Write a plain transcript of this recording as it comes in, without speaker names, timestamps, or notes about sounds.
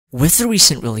With the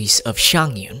recent release of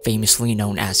Xianyun, famously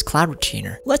known as Cloud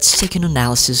Retainer, let's take an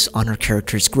analysis on her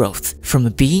character's growth. From a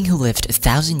being who lived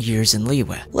 1,000 years in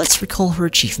Liyue, let's recall her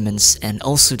achievements and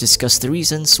also discuss the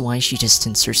reasons why she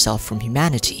distanced herself from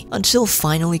humanity, until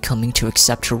finally coming to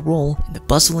accept her role in the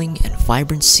bustling and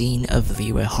vibrant scene of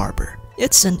Liyue Harbor.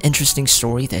 It's an interesting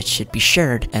story that should be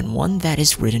shared, and one that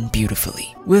is written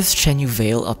beautifully. With Xianyun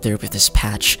Vale up there with this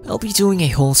patch, I'll be doing a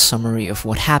whole summary of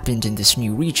what happened in this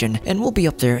new region, and we'll be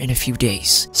up there in a few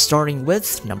days. Starting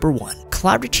with number 1.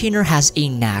 Cloud Retainer has a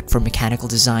knack for mechanical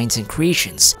designs and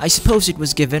creations. I suppose it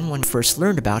was given when first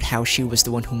learned about how she was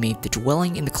the one who made the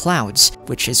dwelling in the clouds,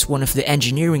 which is one of the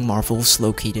engineering marvels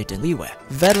located in Liyue.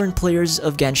 Veteran players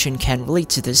of Genshin can relate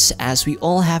to this, as we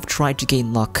all have tried to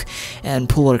gain luck and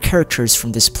pull our characters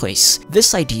from this place.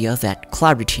 This idea that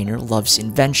Cloud Retainer loves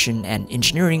invention and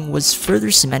engineering was further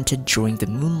cemented during the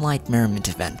Moonlight Merriment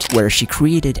event, where she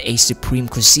created a supreme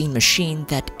cuisine machine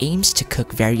that aims to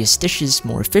cook various dishes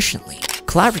more efficiently.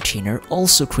 Cloud Retainer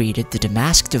also created the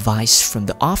Damask device from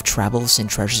the Off Travels and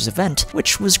Treasures event,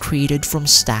 which was created from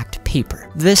stacked paper.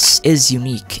 This is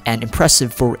unique and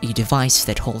impressive for a device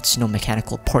that holds no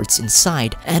mechanical parts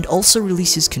inside and also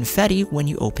releases confetti when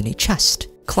you open a chest.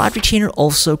 Cloud Retainer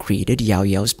also created Yao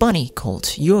Yao's bunny called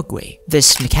Yuegui.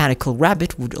 This mechanical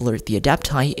rabbit would alert the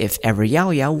Adepti if ever Yao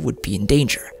Yao would be in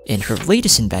danger. In her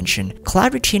latest invention,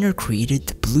 Cloud Retainer created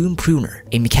the Bloom Pruner,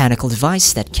 a mechanical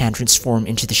device that can transform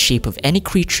into the shape of any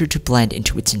creature to blend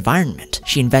into its environment.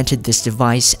 She invented this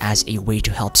device as a way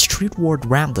to help Street Ward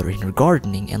Rambler in her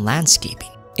gardening and landscaping.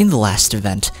 In the last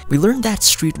event, we learned that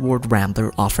Street Ward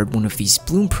Rambler offered one of these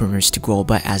bloom pruners to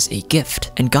Guoba as a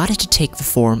gift, and got it to take the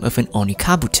form of an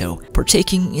Onikabuto,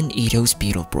 partaking in Ito's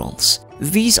Beetle Brawls.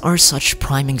 These are such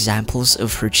prime examples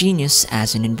of her genius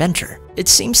as an inventor. It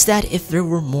seems that if there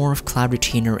were more of Cloud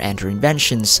Retainer and her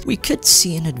inventions, we could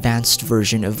see an advanced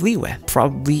version of Liyue,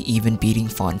 probably even beating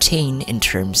Fontaine in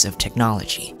terms of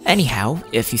technology. Anyhow,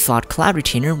 if you thought Cloud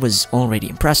Retainer was already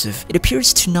impressive, it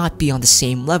appears to not be on the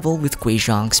same level with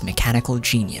Guizhong's mechanical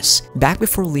genius. Back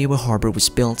before Liyue Harbor was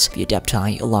built, the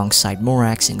Adepti alongside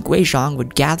Morax and Guizhong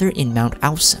would gather in Mount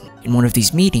Aosum. In one of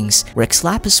these meetings, Rex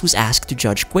Lapis was asked to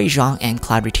judge Guizhong and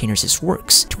Cloud Retainer's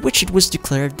works, to which it was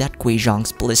declared that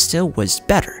Guizhong's ballista was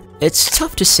better. It's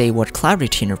tough to say what Cloud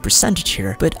Retainer presented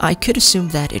here, but I could assume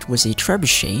that it was a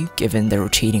trebuchet given the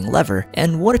rotating lever,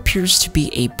 and what appears to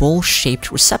be a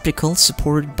bowl-shaped receptacle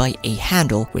supported by a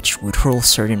handle which would hurl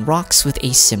certain rocks with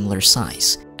a similar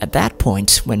size. At that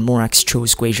point, when Morax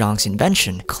chose Guizhong's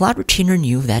invention, Cloud Retainer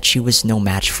knew that she was no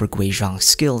match for Guizhong's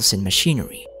skills in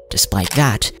machinery. Despite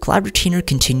that, Cloud Retainer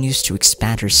continues to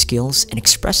expand her skills and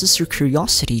expresses her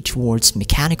curiosity towards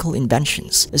mechanical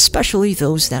inventions, especially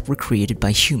those that were created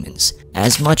by humans.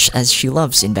 As much as she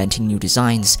loves inventing new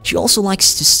designs, she also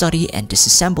likes to study and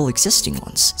disassemble existing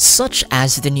ones, such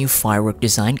as the new firework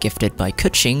design gifted by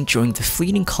Kuching during the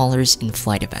Fleeting Colors in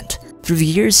Flight event. Through the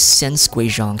years since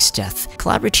Guizhong's death,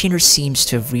 Cloud Retainer seems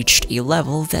to have reached a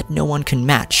level that no one can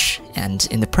match, and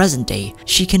in the present day,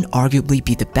 she can arguably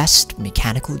be the best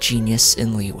mechanical genius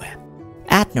in Liyue.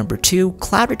 At number 2,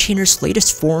 Cloud Retainer's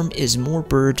latest form is more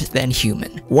bird than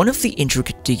human. One of the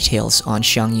intricate details on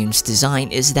Xiangyun's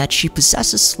design is that she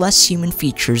possesses less human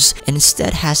features and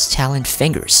instead has taloned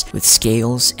fingers, with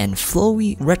scales and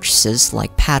flowy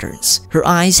recesses-like patterns. Her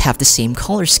eyes have the same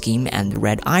color scheme, and the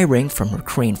red eye ring from her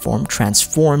crane form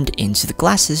transformed into the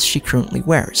glasses she currently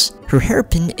wears. Her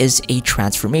hairpin is a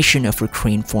transformation of her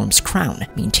crane form's crown,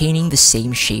 maintaining the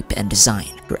same shape and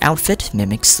design. Her outfit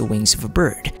mimics the wings of a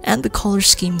bird, and the color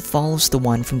scheme follows the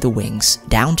one from the wings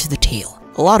down to the tail.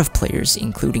 A lot of players,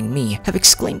 including me, have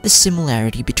exclaimed the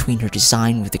similarity between her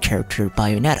design with the character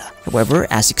Bayonetta. However,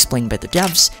 as explained by the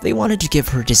devs, they wanted to give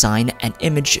her design an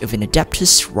image of an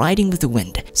Adeptus riding with the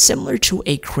wind, similar to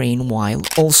a crane, while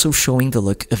also showing the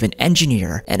look of an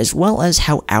engineer, and as well as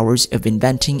how hours of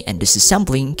inventing and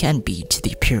disassembling can be to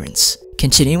the appearance.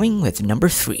 Continuing with number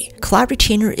 3, Cloud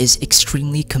Retainer is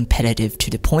extremely competitive to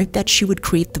the point that she would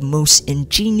create the most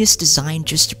ingenious design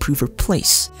just to prove her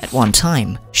place. At one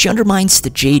time, she undermines the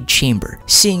Jade Chamber,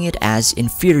 seeing it as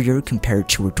inferior compared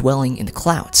to her dwelling in the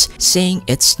clouds, saying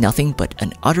it's nothing but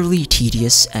an utterly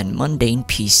tedious and mundane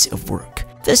piece of work.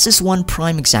 This is one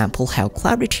prime example how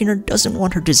Cloud Retainer doesn't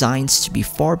want her designs to be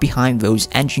far behind those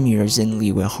engineers in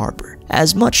Liyue Harbor.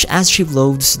 As much as she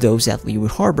loathes those at Liyue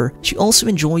Harbor, she also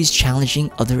enjoys challenging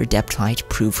other Adepti to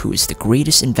prove who is the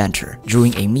greatest inventor.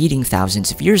 During a meeting thousands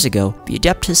of years ago, the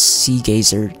Adeptus Sea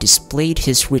Gazer displayed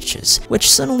his riches, which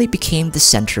suddenly became the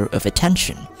center of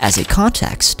attention. As a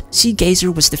context, Sea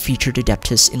Gazer was the featured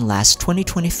Adeptus in last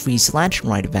 2023's Lantern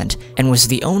Ride event and was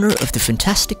the owner of the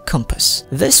Fantastic Compass.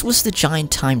 This was the giant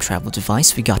time travel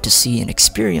device we got to see and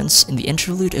experience in the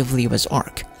interlude of Liyue's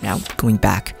arc. Now, going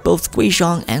back, both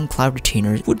Guizhong and Cloud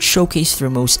Retainer would showcase their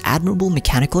most admirable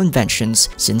mechanical inventions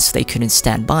since they couldn't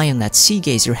stand by and let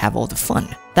Seagazer have all the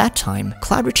fun. That time,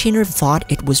 Cloud Retainer thought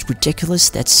it was ridiculous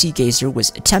that Seagazer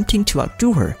was attempting to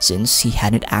outdo her since he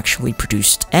hadn't actually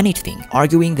produced anything,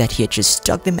 arguing that he had just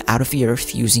dug them out of the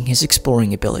earth using his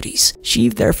exploring abilities. She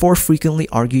therefore frequently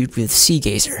argued with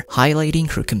Seagazer, highlighting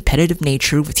her competitive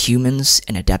nature with humans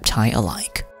and Adepti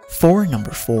alike. For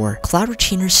number 4, Cloud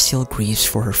Retainer still grieves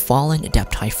for her fallen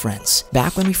Adepti friends.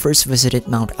 Back when we first visited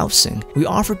Mount Aosung, we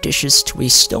offered dishes to a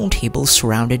stone table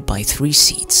surrounded by 3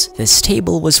 seats. This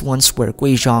table was once where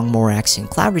Guizhong, Morax, and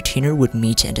Cloud Retainer would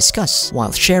meet and discuss,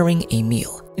 while sharing a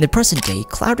meal. In the present day,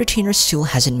 Cloud Retainer still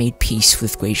hasn't made peace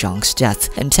with Guizhong's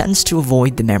death and tends to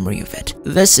avoid the memory of it.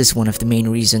 This is one of the main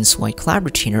reasons why Cloud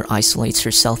Retainer isolates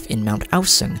herself in Mount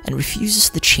Aosung and refuses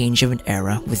the change of an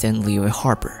era within Liyue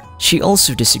Harbor. She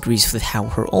also disagrees with how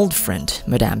her old friend,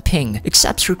 Madame Ping,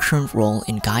 accepts her current role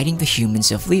in guiding the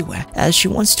humans of Liyue, as she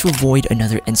wants to avoid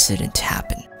another incident to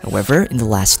happen. However, in the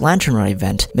last Lantern Rite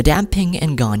event, Madame Ping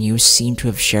and Ganyu seem to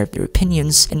have shared their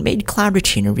opinions and made Cloud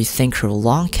Retainer rethink her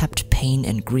long-kept pain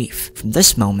and grief. From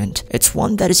this moment, it's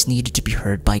one that is needed to be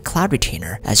heard by Cloud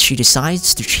Retainer as she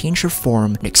decides to change her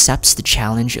form and accepts the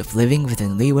challenge of living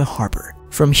within Liyue Harbor.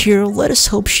 From here, let us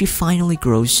hope she finally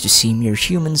grows to see mere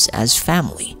humans as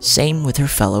family, same with her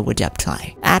fellow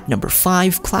Adepti. At number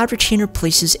 5, Cloud Retainer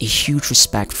places a huge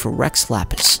respect for Rex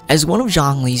Lapis. As one of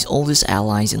Zhongli's oldest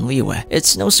allies in Liyue,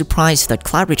 it's no surprise that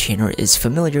Cloud Retainer is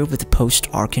familiar with the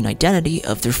post-Arcan identity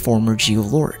of their former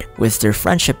Geolord, with their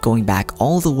friendship going back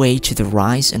all the way to the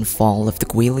rise and fall of the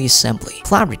Guili Assembly.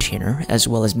 Cloud Retainer, as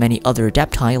well as many other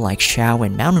Adepti like Xiao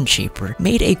and Mountain Shaper,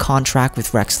 made a contract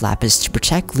with Rex Lapis to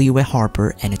protect Liyue Harbor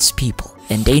and its people.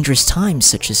 In dangerous times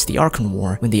such as the Arcan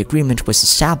War, when the agreement was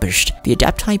established, the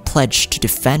Adepti pledged to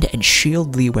defend and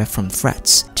shield Liyue from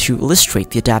threats. To illustrate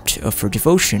the depth of her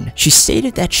devotion, she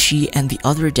stated that she and the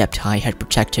other Adepti had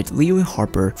protected Liyue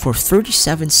Harbor for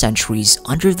 37 centuries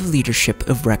under the leadership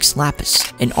of Rex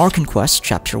Lapis. In Arcan Quest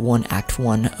Chapter 1 Act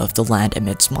 1 of The Land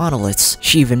Amidst Monoliths,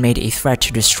 she even made a threat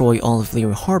to destroy all of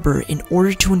Liyue Harbor in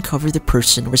order to uncover the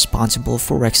person responsible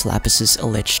for Rex Lapis's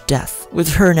alleged death.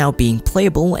 With her now being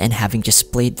playable and having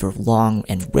displayed their long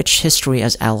and rich history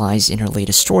as allies in her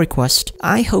latest story quest,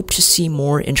 I hope to see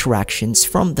more interactions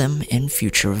from them in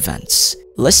future events.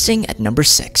 Listing at number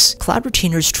 6, Cloud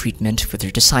Retainer's treatment with her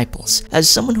disciples. As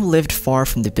someone who lived far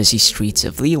from the busy streets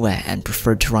of Liyue and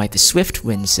preferred to ride the swift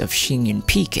winds of Xianyun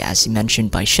Peak as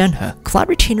mentioned by Shenhe, Cloud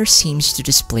Retainer seems to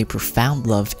display profound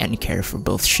love and care for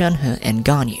both Shenhe and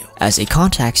Ganyu. As a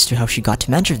context to how she got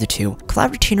to mentor the two,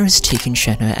 Cloud Retainer has taken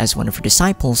Shenhe as one of her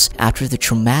disciples after the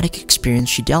traumatic experience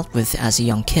she dealt with as a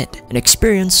young kid, an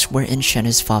experience wherein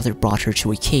Shenhe's father brought her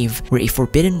to a cave where a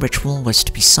forbidden ritual was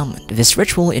to be summoned. This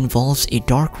ritual involves a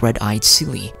dark red-eyed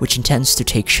Seelie, which intends to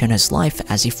take Shenhe's life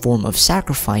as a form of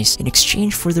sacrifice in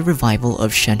exchange for the revival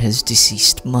of Shenhe's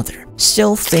deceased mother.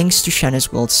 Still, thanks to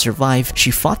Shenhe's will to survive, she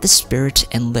fought the spirit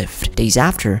and lived. Days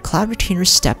after, Cloud Retainer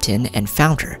stepped in and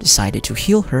found her, decided to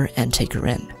heal her and take her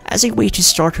in. As a way to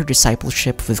start her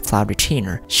discipleship with Cloud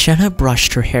Retainer, Shenhe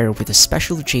brushed her hair with a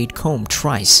special jade comb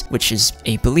trice, which is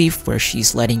a belief where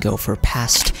she's letting go of her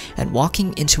past and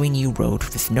walking into a new road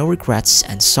with no regrets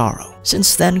and sorrow.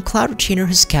 Since then, Cloud Retainer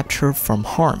has kept her from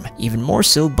harm, even more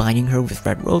so binding her with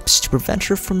red ropes to prevent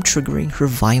her from triggering her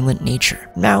violent nature.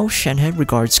 Now, Shenhe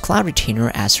regards Cloud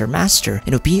Retainer as her master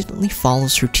and obediently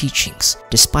follows her teachings.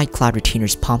 Despite Cloud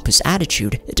Retainer's pompous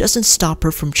attitude, it doesn't stop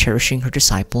her from cherishing her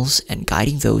disciples and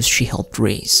guiding those she helped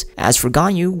raise. As for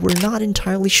Ganyu, we're not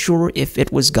entirely sure if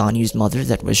it was Ganyu's mother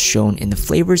that was shown in the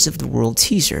Flavors of the World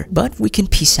teaser, but we can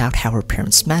piece out how her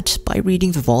parents met by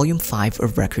reading the Volume 5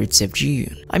 of Records of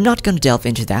Jiyun. I'm not going to delve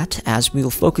into that, as we'll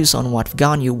focus on what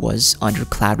Ganyu was under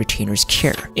Cloud Retainer's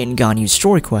care. In Ganyu's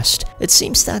story quest, it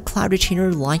seems that Cloud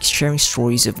Retainer likes sharing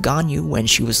stories of Ganyu when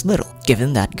she was little.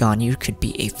 Given that Ganyu could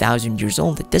be 1,000 years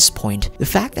old at this point, the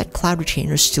fact that Cloud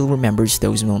Retainer still remembers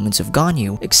those moments of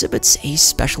Ganyu exhibits a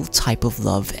special type of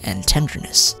love and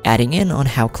tenderness. Adding in on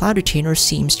how Cloud Retainer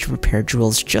seems to prepare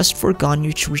drills just for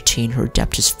Ganyu to retain her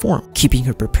Adeptus form, keeping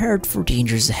her prepared for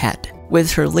dangers ahead.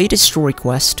 With her latest story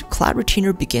quest, Cloud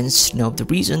Retainer begins to know the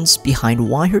reasons behind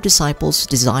why her disciples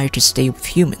desire to stay with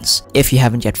humans. If you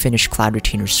haven't yet finished Cloud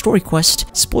Retainer's story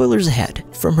quest, spoilers ahead.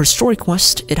 From her story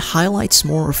quest, it highlights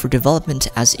more of her development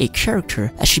as a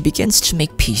character as she begins to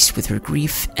make peace with her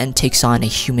grief and takes on a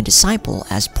human disciple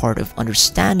as part of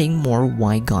understanding more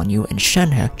why Ganyu and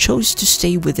Shenhe chose to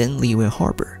stay within Liyue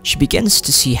Harbor. She begins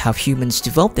to see how humans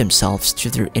develop themselves to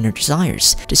their inner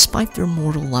desires despite their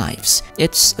mortal lives.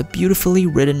 It's a beautifully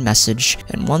written message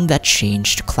and one that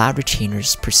changed Cloud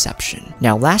Retainer's perception.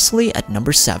 Now lastly, at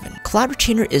number 7, Cloud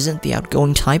Retainer isn't the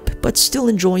outgoing type, but still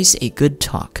enjoys a good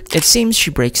talk. It seems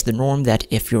she breaks the norm that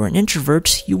if you're an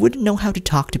introvert, you wouldn't know how to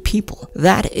talk to people.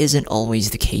 That isn't always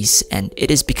the case, and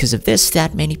it is because of this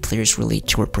that many players relate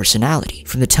to her personality.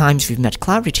 From the times we've met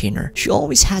Cloud Retainer, she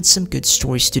always had some good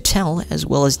stories to tell, as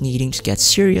well as needing to get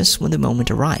serious when the moment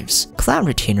arrives. Cloud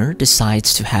Retainer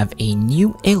decides to have a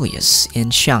new alias in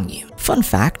Xianyun. Fun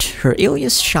fact, her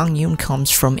alias Xianyun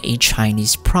comes from a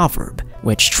Chinese proverb,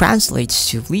 which translates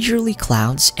to leisurely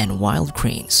clouds and wild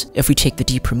cranes. If we take the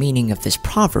deeper meaning of this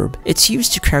proverb, it's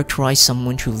used to characterize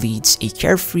someone who leads a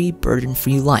carefree,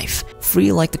 burden-free life,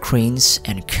 free like the cranes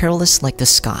and careless like the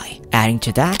sky. Adding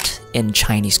to that, in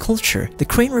Chinese culture, the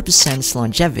crane represents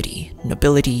longevity,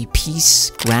 nobility,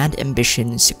 peace, grand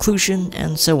ambition, seclusion,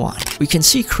 and so on. We can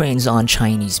see cranes on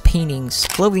Chinese paintings,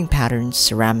 clothing patterns,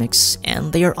 ceramics,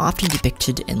 and they are often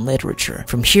depicted in literature.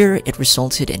 From here, it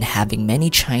resulted in having many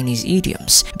Chinese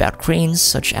idioms about cranes,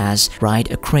 such as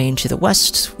ride a crane to the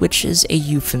west, which is a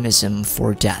euphemism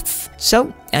for death.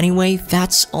 So anyway,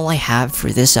 that's all I have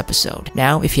for this episode.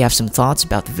 Now, if you have some thoughts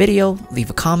about the video, leave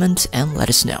a comment and let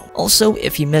us know. Also,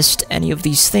 if you missed any of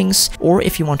these things, or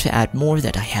if you want to add more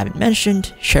that I haven't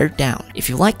mentioned, share it down. If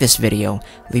you like this video,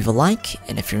 leave a like,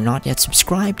 and if you're not yet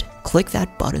subscribed, click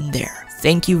that button there.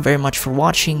 Thank you very much for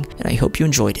watching, and I hope you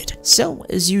enjoyed it. So,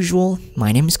 as usual,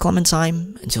 my name is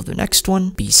KlemenTime. Until the next one,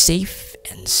 be safe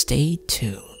and stay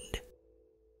tuned.